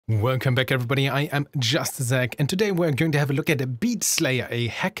Welcome back everybody, I am JustDaZack and today we're going to have a look at Beat Slayer, a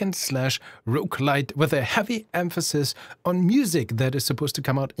hack and slash roguelite with a heavy emphasis on music that is supposed to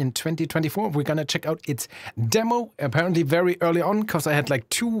come out in 2024. We're gonna check out its demo, apparently very early on, because I had like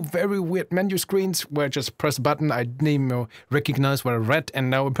two very weird menu screens where I just press a button, I didn't even recognize what I read, and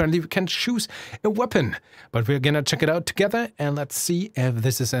now apparently we can choose a weapon. But we're gonna check it out together and let's see if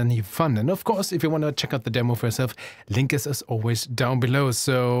this is any fun. And of course, if you want to check out the demo for yourself, link is as always down below.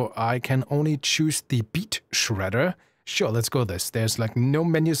 So I can only choose the beat shredder. Sure, let's go this. There's like no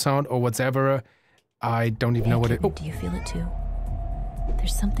menu sound or whatever. I don't even know what it... Oh. Do you feel it too?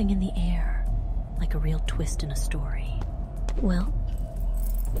 There's something in the air, like a real twist in a story. Well,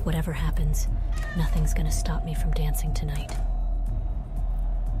 whatever happens, nothing's gonna stop me from dancing tonight.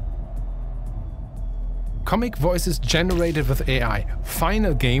 Comic voices generated with AI.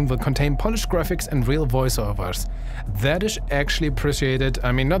 Final game will contain polished graphics and real voiceovers. That is actually appreciated.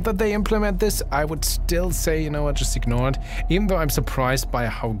 I mean, not that they implement this, I would still say, you know what, just ignore it. Even though I'm surprised by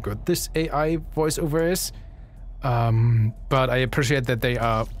how good this AI voiceover is. But I appreciate that they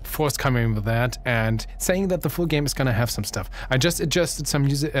are forthcoming with that and saying that the full game is gonna have some stuff. I just adjusted some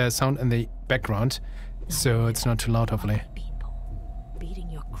music sound in the background, so it's not too loud, hopefully. Beating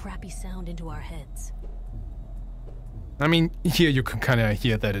your crappy sound into our heads. I mean, here you can kind of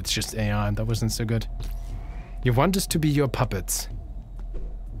hear that it's just AI, and that wasn't so good. You want us to be your puppets.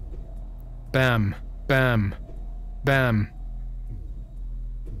 Bam, bam, bam.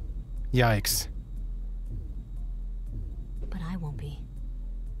 Yikes. But I won't be.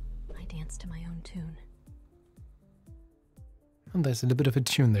 I dance to my own tune. And there's a little bit of a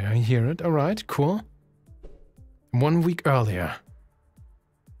tune there, I hear it. Alright, cool. 1 week earlier.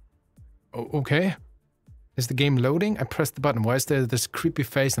 Oh, okay. Is the game loading? I pressed the button. Why is there this creepy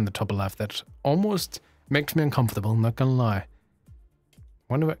face in the top left that almost makes me uncomfortable, not gonna lie.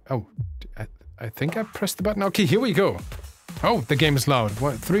 Wonder oh, I think I pressed the button. Okay, here we go. Oh, the game is loud.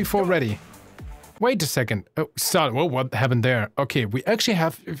 1, 3, 4, ready. Wait a second. Oh, start. Whoa, what happened there? Okay, we actually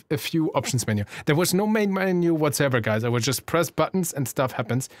have a few options menu. There was no main menu whatsoever, guys. I would just press buttons and stuff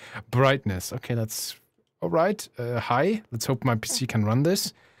happens. Brightness. Okay, that's alright. High. Let's hope my PC can run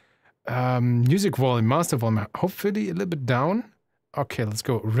this. Music volume, master volume, hopefully a little bit down. Okay, let's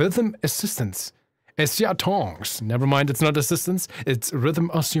go. Rhythm assistance. Assistance. Never mind, it's not assistance, it's rhythm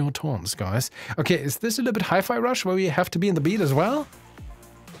assistance, guys. Okay, is this a little bit hi-fi rush where we have to be in the beat as well?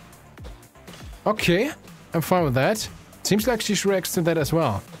 Okay, I'm fine with that. Seems like she reacts to that as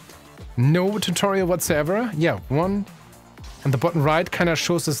well. No tutorial whatsoever. Yeah, 1. And the bottom right kind of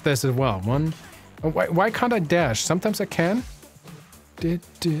shows us this as well. 1. Oh, why can't I dash? Sometimes I can.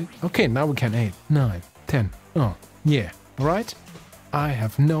 Okay, now we can 8, 9, 10. Oh, yeah, right? I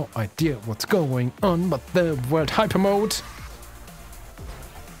have no idea what's going on, but the world hyper mode.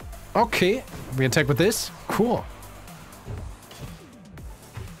 Okay, we attack with this. Cool.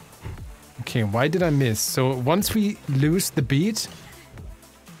 Okay, why did I miss? So once we lose the beat,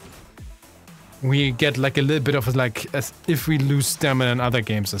 we get like a little bit of like as if we lose stamina in other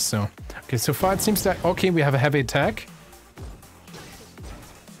games or so. Okay, so far it seems like okay, we have a heavy attack.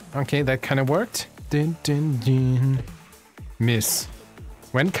 Okay, that kind of worked. Din, din, din. Miss.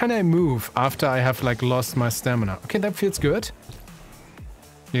 When can I move after I have like lost my stamina? Okay, that feels good.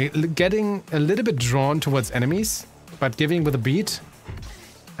 You're getting a little bit drawn towards enemies, but giving with a beat,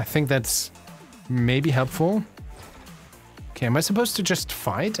 I think that's maybe helpful. Okay, am I supposed to just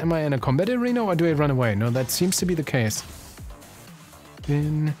fight? Am I in a combat arena or do I run away? No, that seems to be the case.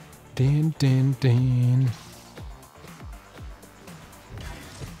 Din, din, din, din.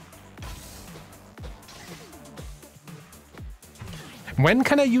 When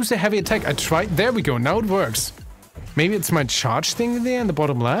can I use a heavy attack? I tried. There we go. Now it works. Maybe it's my charge thing there in the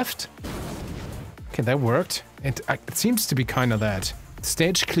bottom left. Okay, that worked. It seems to be kind of that.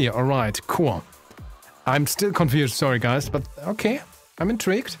 Stage clear. All right. Cool. I'm still confused. Sorry, guys. But okay. I'm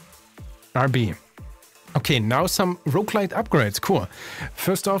intrigued. RB. Okay, now some roguelite upgrades. Cool.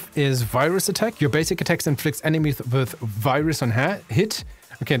 First off is virus attack. Your basic attacks inflicts enemies with virus on hit.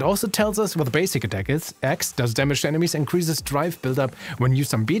 Okay, it also tells us what the basic attack is. X does damage to enemies, increases drive buildup when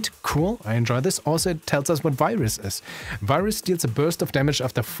used on beat. Cool, I enjoy this. Also, it tells us what virus is. Virus deals a burst of damage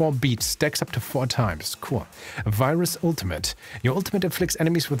after 4 beats, stacks up to 4 times. Cool. Virus ultimate. Your ultimate inflicts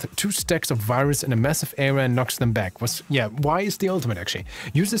enemies with 2 stacks of virus in a massive area and knocks them back. Yeah, why is the ultimate actually?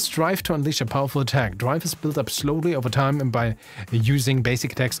 Uses drive to unleash a powerful attack. Drive is built up slowly over time and by using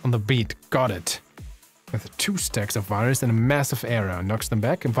basic attacks on the beat. Got it. With 2 stacks of virus in a massive area, knocks them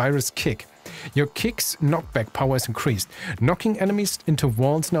back. A virus kick. Your kick's knockback power is increased. Knocking enemies into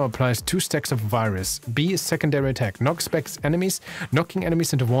walls now applies 2 stacks of virus. B is secondary attack. Knocks back enemies. Knocking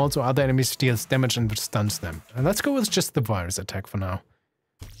enemies into walls or other enemies deals damage and stuns them. And let's go with just the virus attack for now.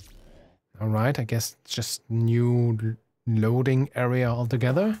 Alright, I guess just new loading area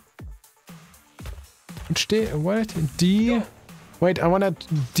altogether. What? D... Wait, I want to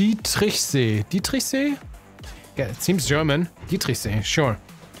Dietrichsee. Dietrichsee? Yeah, it seems German. Dietrichsee, sure.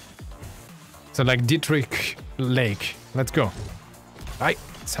 So like Dietrich Lake. Let's go.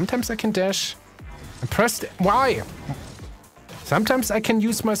 Sometimes I can dash. I pressed... Why? Sometimes I can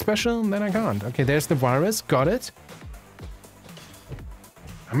use my special and then I can't. Okay, there's the virus. Got it.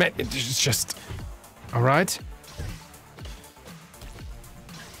 I mean, it's just... Alright.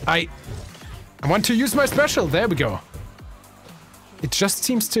 I want to use my special. There we go. It just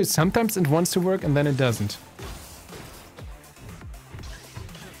seems to, sometimes it wants to work and then it doesn't.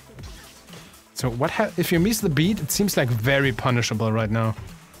 So what if you miss the beat, it seems like very punishable right now.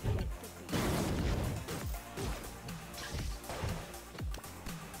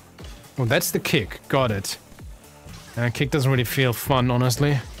 Oh, that's the kick. Got it. Kick doesn't really feel fun,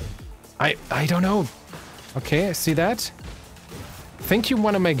 honestly. I don't know. Okay, I see that. I think you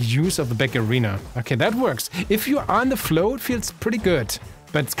want to make use of the back arena. Okay, that works. If you're on the flow, it feels pretty good.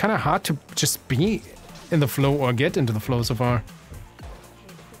 But it's kind of hard to just be in the flow or get into the flow so far.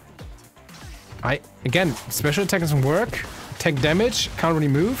 Again, special attack doesn't work. Take damage, can't really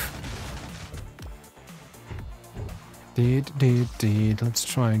move. Let's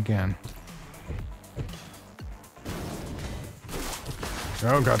try again.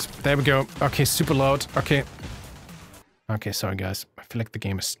 Oh god, there we go. Okay, super loud. Okay. Okay, sorry guys. I feel like the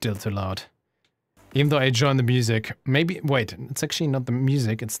game is still too loud. Even though I joined the music. Maybe, wait, it's actually not the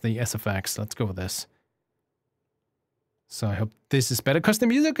music, it's the SFX. Let's go with this. So I hope this is better, because the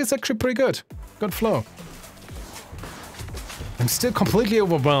music is actually pretty good. Good flow. I'm still completely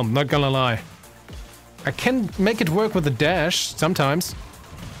overwhelmed, not gonna lie. I can make it work with the dash sometimes.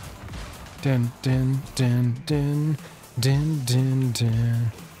 Din, din, din, din, din, din,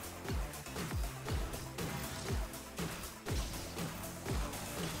 din.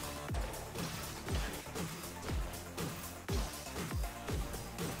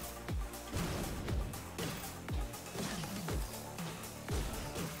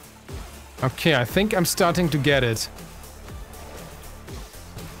 Okay, I think I'm starting to get it.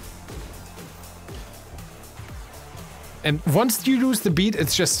 And once you lose the beat, it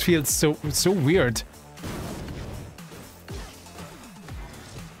just feels so weird.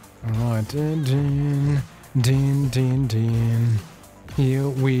 Alright, din, din, din, din, din. Here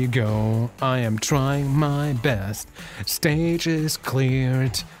we go. I am trying my best. Stage is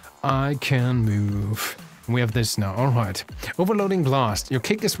cleared. I can move. We have this now. Alright. Overloading blast. Your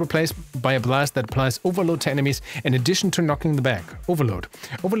kick is replaced by a blast that applies overload to enemies in addition to knocking them back. Overload.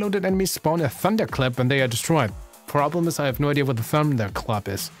 Overloaded enemies spawn a thunderclap when they are destroyed. Problem is I have no idea what the thunderclap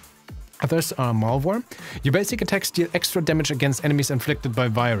is. Others are malware. Your basic attacks deal extra damage against enemies inflicted by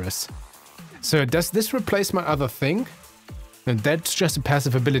virus. So does this replace my other thing? No, that's just a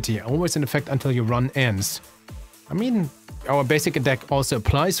passive ability, always in effect until your run ends. I mean, our basic attack also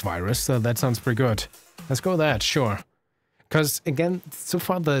applies virus, so that sounds pretty good. Let's go with that, sure. Because, again, so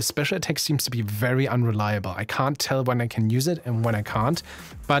far the special attack seems to be very unreliable. I can't tell when I can use it and when I can't.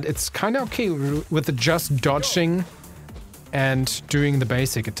 But it's kind of okay with the just dodging and doing the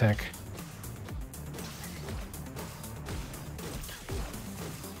basic attack.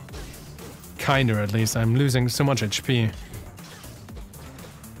 Kinda, at least. I'm losing so much HP.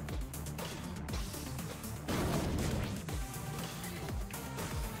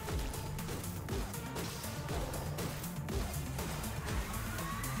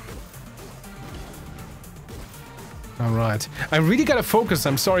 Alright. I really gotta focus.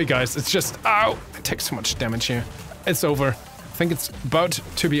 I'm sorry, guys. It's just... Ow! I take so much damage here. It's over. I think it's about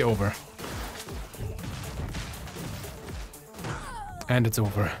to be over. And it's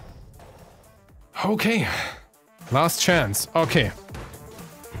over. Okay. Last chance. Okay.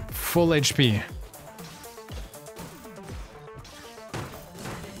 Full HP.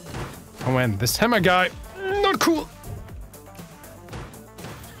 Oh man, this hammer guy... Not cool!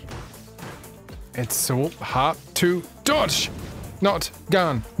 It's so hard to dodge. Not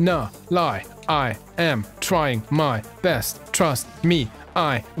gonna lie. I am trying my best. Trust me.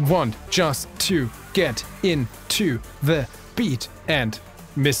 I want just to get into the beat and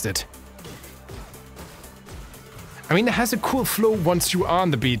missed it. I mean, it has a cool flow once you are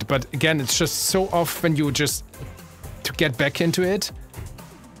on the beat, but again, it's just so off when you just to get back into it.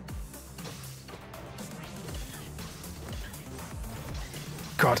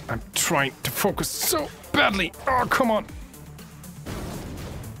 God, I'm trying to focus so badly. Oh, come on.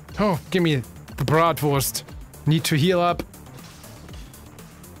 Oh, give me the bratwurst. Need to heal up.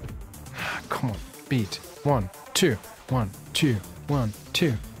 Come on, beat. 1, 2, 1, 2, 1,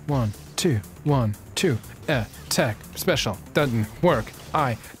 2, 1, 2, 1, 2. Attack. Special. Doesn't work.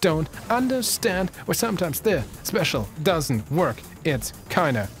 I don't understand why sometimes the special doesn't work. It's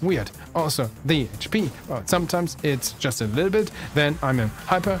kinda weird. Also, the HP. Well, sometimes it's just a little bit. Then I'm in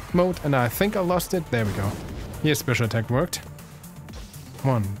hyper mode and I think I lost it. There we go. Here, special attack worked.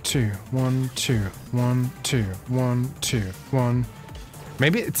 1, 2, 1, 2, 1, 2, 1, 2, 1.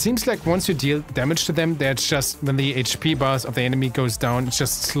 Maybe it seems like once you deal damage to them, that's just when the HP bars of the enemy goes down, it's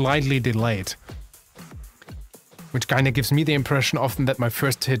just slightly delayed. Which kind of gives me the impression often that my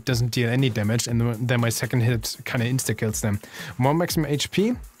first hit doesn't deal any damage and then my second hit kind of insta-kills them. More maximum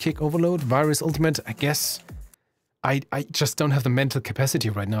HP, kick overload, virus ultimate. I guess I just don't have the mental capacity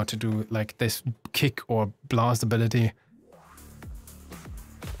right now to do like this kick or blast ability.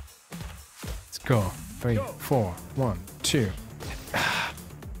 Let's go. 3, 4, 1, 2.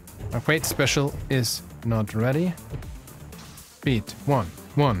 My great special is not ready. Beat. 1,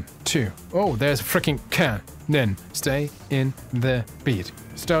 1, 2. Oh, there's a freaking can. Then stay in the beat.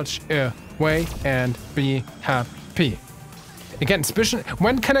 Stretch away and be happy. Again, special.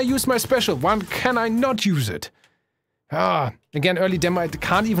 When can I use my special? When can I not use it? Again, early demo. I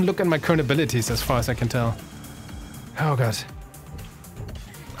can't even look at my current abilities as far as I can tell. Oh god.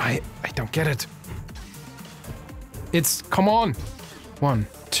 I don't get it. It's come on. 1,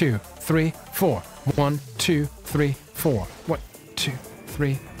 2, 3, 4. 1, 2, 3, 4. 1, 2,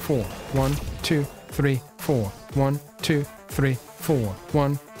 3, 4. 1, 2, 3, 4. 1, 2, 3, 4.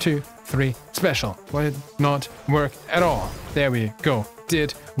 1, 2, 3. Special. Did not work at all. There we go.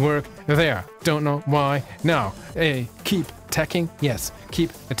 Did work there. Don't know why now. Keep attacking. Yes.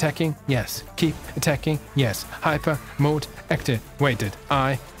 Keep attacking. Yes. Keep attacking. Yes. Hyper mode activated.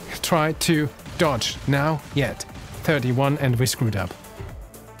 I try to dodge now yet. 31 and we screwed up.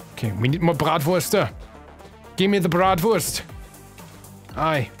 Okay, we need more bratwurst. Give me the bratwurst.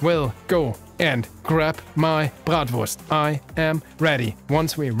 I will go and grab my bratwurst. I am ready.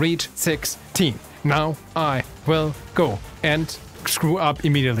 Once we reach 16. Now I will go and screw up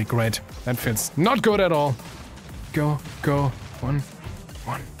immediately. Great. That feels not good at all. Go, go. 1,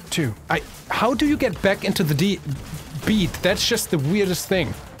 1, 2. How do you get back into the beat? That's just the weirdest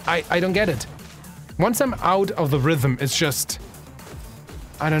thing. I don't get it. Once I'm out of the rhythm, it's just...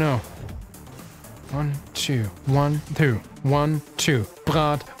 I don't know. 1, 2, 1, 2, 1, 2.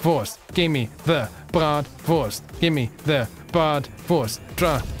 Bratwurst. Give me the bratwurst. Give me the bratwurst.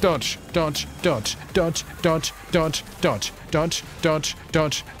 Dodge, dodge, dodge, dodge, dodge, dodge, dodge, dodge, dodge,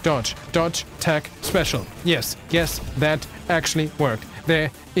 dodge, dodge, dodge, attack, special. Yes, yes, that actually worked.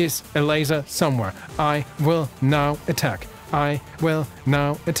 There is a laser somewhere. I will now attack. I will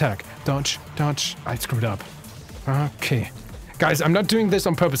now attack. Dodge, dodge. I screwed up. Okay. Guys, I'm not doing this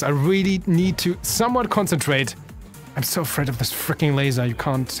on purpose. I really need to somewhat concentrate. I'm so afraid of this freaking laser. You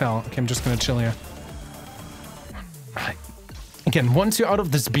can't tell. Okay, I'm just gonna chill here. Again, once you're out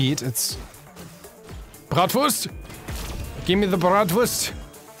of this beat, it's... Bratwurst! Give me the bratwurst!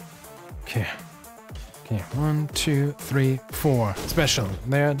 Okay. Okay, 1, 2, 3, 4. Special.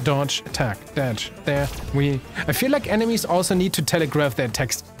 There, dodge, attack, dodge. There, I feel like enemies also need to telegraph their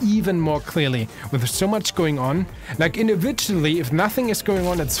text even more clearly. With so much going on. Like individually, if nothing is going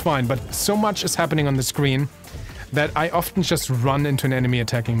on, it's fine. But so much is happening on the screen that I often just run into an enemy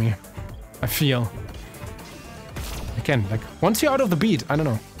attacking me. I feel. Again, like, once you're out of the beat, I don't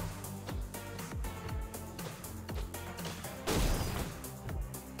know.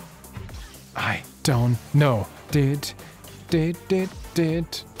 I don't know. Dun,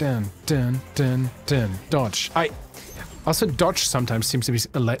 dodge. Also, dodge sometimes seems to be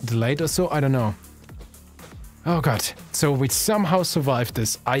delayed or so, I don't know. Oh god. So we somehow survived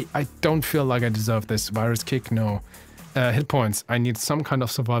this. I don't feel like I deserve this. Virus kick, no. Hit points. I need some kind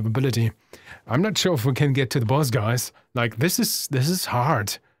of survivability. I'm not sure if we can get to the boss, guys. Like, this is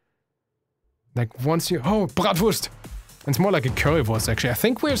hard. Like, once you... Oh, bratwurst! It's more like a currywurst, actually. I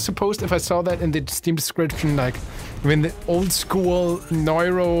think we're supposed, if I saw that in the Steam description, like, we're in the old school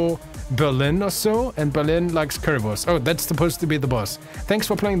Neuro Berlin or so, and Berlin likes currywurst. Oh, that's supposed to be the boss. Thanks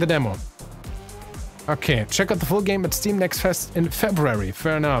for playing the demo. Okay, check out the full game at Steam Next Fest in February.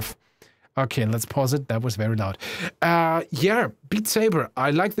 Fair enough. Okay, let's pause it. That was very loud. Yeah, Beat Saber.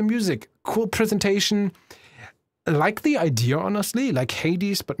 I like the music. Cool presentation. I like the idea, honestly. Like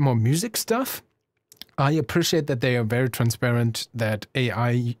Hades, but more music stuff. I appreciate that they are very transparent, that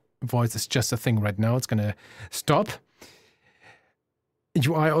AI voice is just a thing right now. It's gonna stop.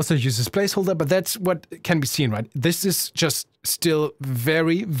 UI also uses placeholder, but that's what can be seen, right? This is just still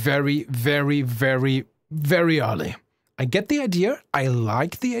very, very, very, very, very early. I get the idea. I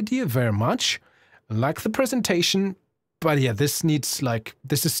like the idea very much. I like the presentation. But yeah, this needs like,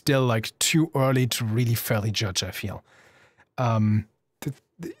 this is still like too early to really fairly judge, I feel. I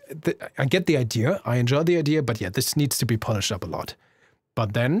get the idea. I enjoy the idea, but yeah, this needs to be polished up a lot.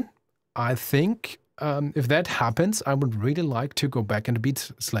 But then I think if that happens, I would really like to go back into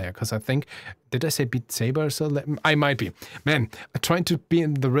Beat Slayer, because I think, did I say Beat Saber? So I might be. Man, trying to be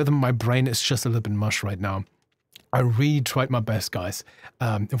in the rhythm, my brain is just a little bit mush right now. I really tried my best, guys.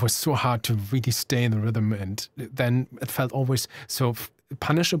 It was so hard to really stay in the rhythm, and then it felt always so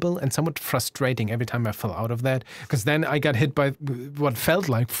punishable and somewhat frustrating every time I fell out of that, because then I got hit by what felt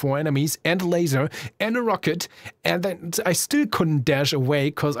like 4 enemies and a laser and a rocket, and then I still couldn't dash away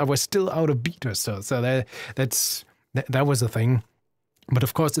because I was still out of beat or so. So that was a thing. But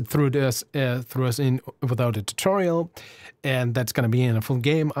of course, it threw us in without a tutorial, and that's going to be in a full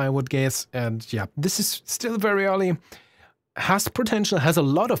game, I would guess. And yeah, this is still very early. Has potential, has a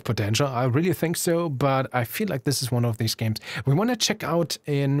lot of potential, I really think so, but I feel like this is one of these games we want to check out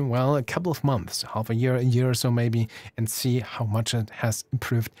in, well, a couple of months, half a year or so maybe, and see how much it has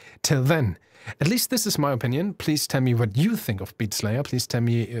improved till then. At least this is my opinion. Please tell me what you think of Beat Slayer. Please tell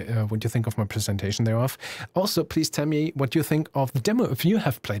me what you think of my presentation thereof. Also, please tell me what you think of the demo if you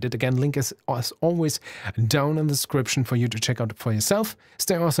have played it. Again, link is as always down in the description for you to check out for yourself.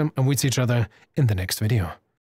 Stay awesome, and we'll see each other in the next video.